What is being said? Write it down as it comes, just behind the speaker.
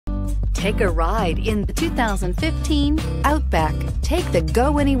Take a ride in the 2015 Outback. Take the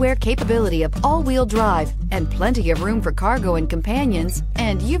go-anywhere capability of all-wheel drive and plenty of room for cargo and companions,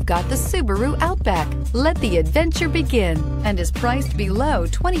 and you've got the Subaru Outback. Let the adventure begin and is priced below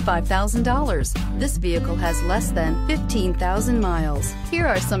 $25,000. This vehicle has less than 15,000 miles. Here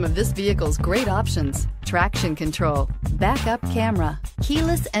are some of this vehicle's great options: traction control, backup camera,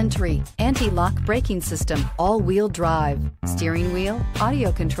 keyless entry, anti-lock braking system, all-wheel drive, steering wheel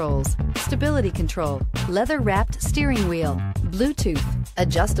audio controls, stability control, leather-wrapped steering wheel, Bluetooth,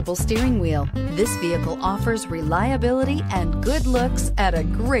 adjustable steering wheel. This vehicle offers reliability and good looks at a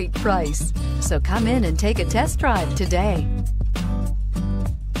great price. So come in and take a test drive today.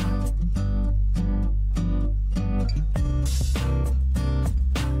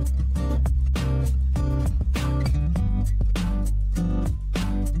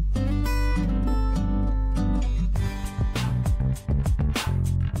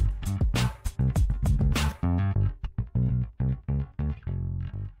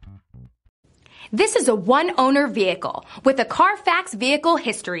 This is a one-owner vehicle with a Carfax Vehicle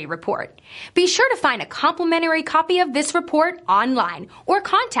History Report. Be sure to find a complimentary copy of this report online or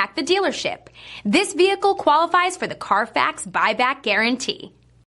contact the dealership. This vehicle qualifies for the Carfax Buyback Guarantee.